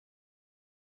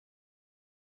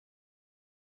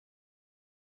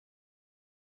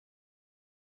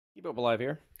Keep Up Alive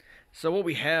here. So what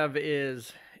we have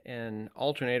is an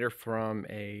alternator from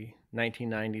a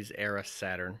 1990s era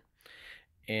Saturn,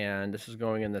 and this is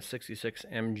going in the 66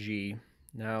 MG.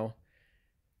 Now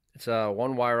it's a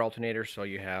one-wire alternator, so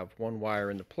you have one wire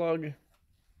in the plug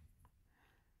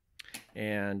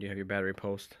and you have your battery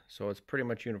post, so it's pretty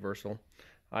much universal.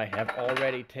 I have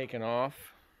already taken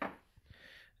off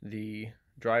the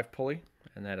drive pulley,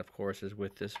 and that of course is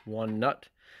with this one nut.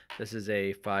 This is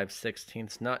a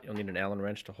 5/16 nut. You'll need an Allen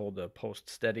wrench to hold the post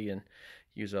steady and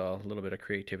use a little bit of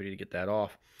creativity to get that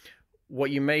off.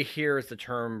 What you may hear is the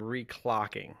term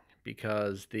re-clocking,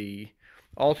 because the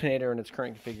alternator in its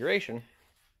current configuration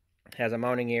has a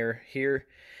mounting ear here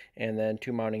and then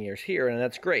two mounting ears here, and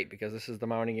that's great because this is the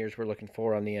mounting ears we're looking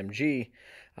for on the MG,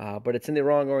 but it's in the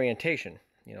wrong orientation.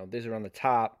 You know, these are on the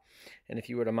top, and if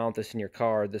you were to mount this in your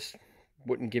car, this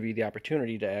wouldn't give you the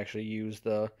opportunity to actually use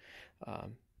the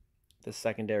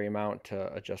secondary mount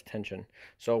to adjust tension.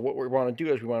 So what we want to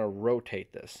do is we want to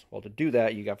rotate this. Well, to do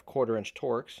that, you have 1/4"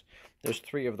 Torx. There's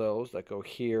 3 of those that go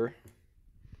here,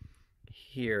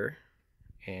 here,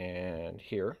 and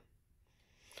here.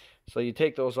 So you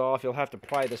take those off. You'll have to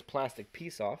pry this plastic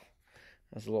piece off.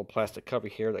 There's a little plastic cover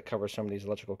here that covers some of these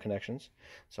electrical connections.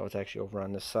 So it's actually over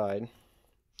on this side.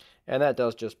 And that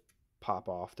does just pop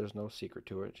off. There's no secret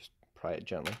to it. Just pry it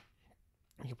gently.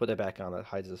 You can put that back on. That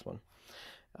hides this one.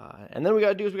 And then what we got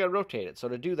to do is we got to rotate it. So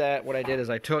to do that, what I did is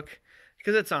I took,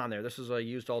 because it's on there, this is a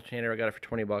used alternator. I got it for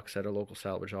 20 bucks at a local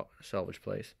salvage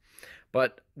place.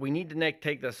 But we need to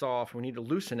take this off. We need to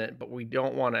loosen it, but we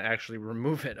don't want to actually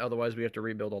remove it. Otherwise, we have to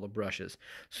rebuild all the brushes.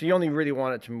 So you only really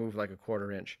want it to move like a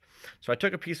 1/4". So I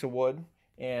took a piece of wood,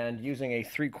 and using a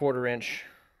 3/4"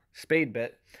 spade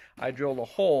bit, I drilled a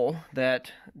hole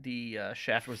that the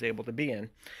shaft was able to be in,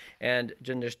 and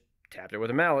just tapped it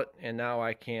with a mallet, and now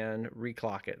I can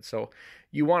reclock it. So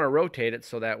you want to rotate it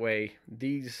so that way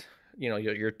these, you know,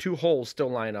 your 2 holes still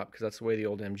line up, because that's the way the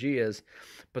old MG is,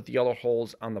 but the other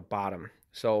hole's on the bottom.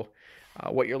 So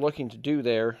what you're looking to do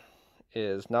there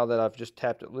is, now that I've just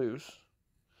tapped it loose,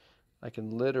 I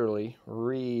can literally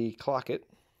reclock it.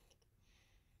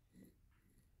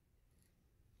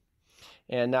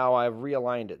 And now I've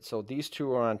realigned it. So these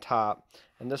 2 are on top,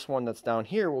 and this one that's down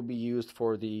here will be used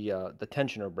for the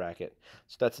tensioner bracket.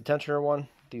 So that's the tensioner one.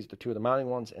 These are the 2 of the mounting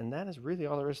ones, and that is really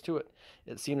all there is to it.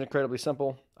 It seems incredibly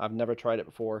simple. I've never tried it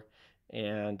before,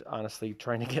 and honestly,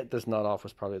 trying to get this nut off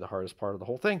was probably the hardest part of the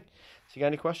whole thing. So you got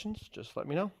any questions, just let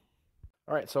me know.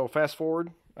 All right, so fast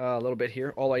forward a little bit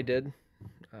here. All I did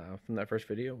from that first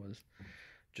video was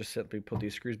just simply put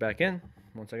these screws back in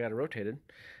once I got it rotated.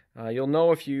 You'll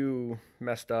know if you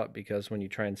messed up, because when you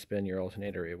try and spin your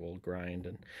alternator, it will grind.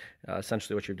 And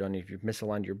essentially what you've done, if you've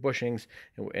misaligned your bushings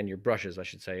and your brushes, I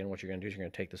should say, and what you're going to do is you're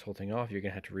going to take this whole thing off. You're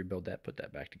going to have to rebuild that, put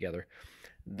that back together.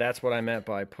 That's what I meant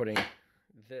by putting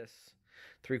this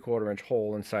 3/4"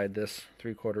 hole inside this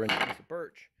 3/4" piece of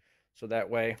birch. So that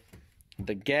way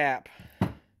the gap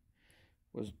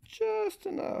was just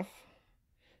enough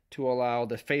to allow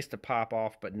the face to pop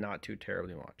off, but not too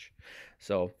terribly much.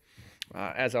 So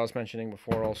as I was mentioning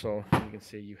before, also you can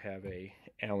see you have a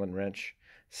Allen wrench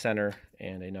center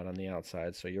and a nut on the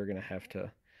outside, so you're going to have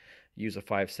to use a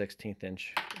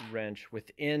 5/16" wrench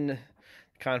within the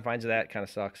confines of that. Kind of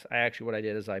sucks. What I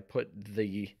did is I put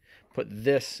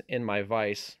this in my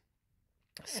vise,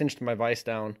 cinched my vise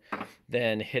down,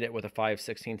 then hit it with a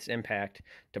 5/16 impact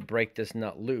to break this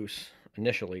nut loose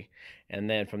initially, and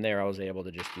then from there I was able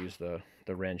to just use the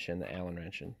wrench and the Allen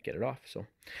wrench and get it off. So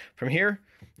from here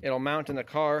it'll mount in the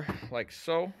car like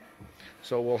so.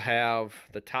 So we'll have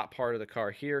the top part of the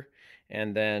car here,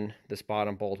 and then this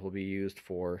bottom bolt will be used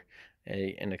for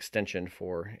an extension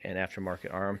for an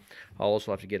aftermarket arm. I'll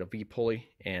also have to get a V pulley,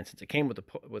 and since it came with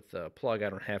the plug, I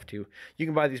don't have to. You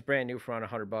can buy these brand new for around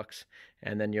 100 bucks,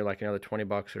 and then you're like another 20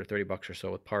 bucks or 30 bucks or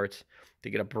so with parts to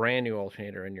get a brand new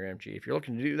alternator in your MG. If you're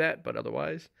looking to do that, but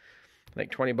otherwise, like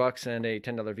 20 bucks and a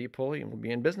 $10 V pulley, and we'll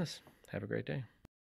be in business. Have a great day.